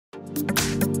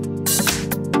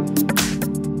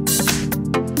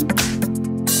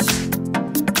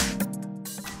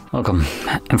Welcome,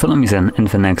 in front of me is an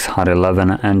INFINIX Hot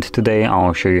 11, and today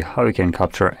I'll show you how you can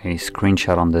capture a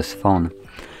screenshot on this phone.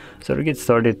 So to get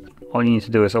started, all you need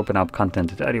to do is open up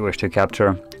content that you wish to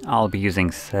capture. I'll be using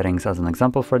settings as an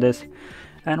example for this,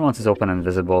 and once it's open and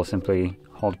visible, simply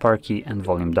hold power key and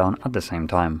volume down at the same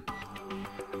time.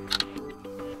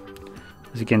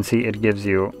 As you can see, it gives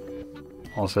you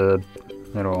also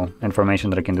little information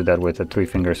that I can do that with a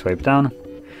 3-finger swipe down.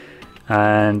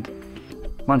 And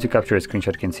once you capture a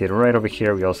screenshot, you can see it right over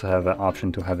here. We also have an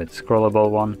option to have it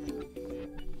scrollable one.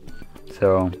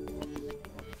 So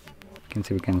you can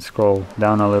see we can scroll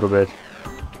down a little bit,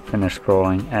 finish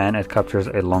scrolling, and it captures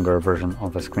a longer version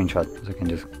of a screenshot. So you can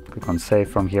just click on save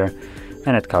from here,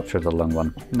 and it captures the long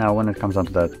one. Now when it comes down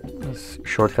to that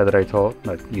shortcut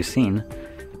that you've seen,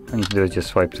 all you need to do is just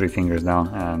swipe 3 fingers down,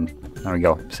 and there we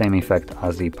go. Same effect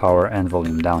as the power and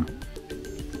volume down.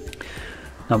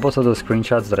 Now both of those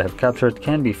screenshots that I have captured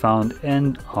can be found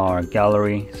in our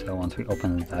gallery. So once we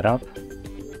open that up,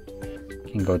 you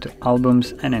can go to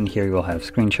albums, and in here you will have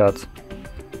screenshots.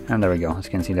 And there we go. As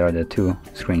you can see, there are the 2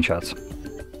 screenshots.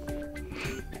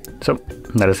 So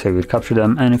that is how you would capture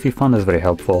them. And if you found this very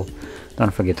helpful,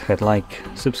 don't forget to hit like,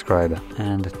 subscribe,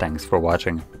 and thanks for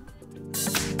watching.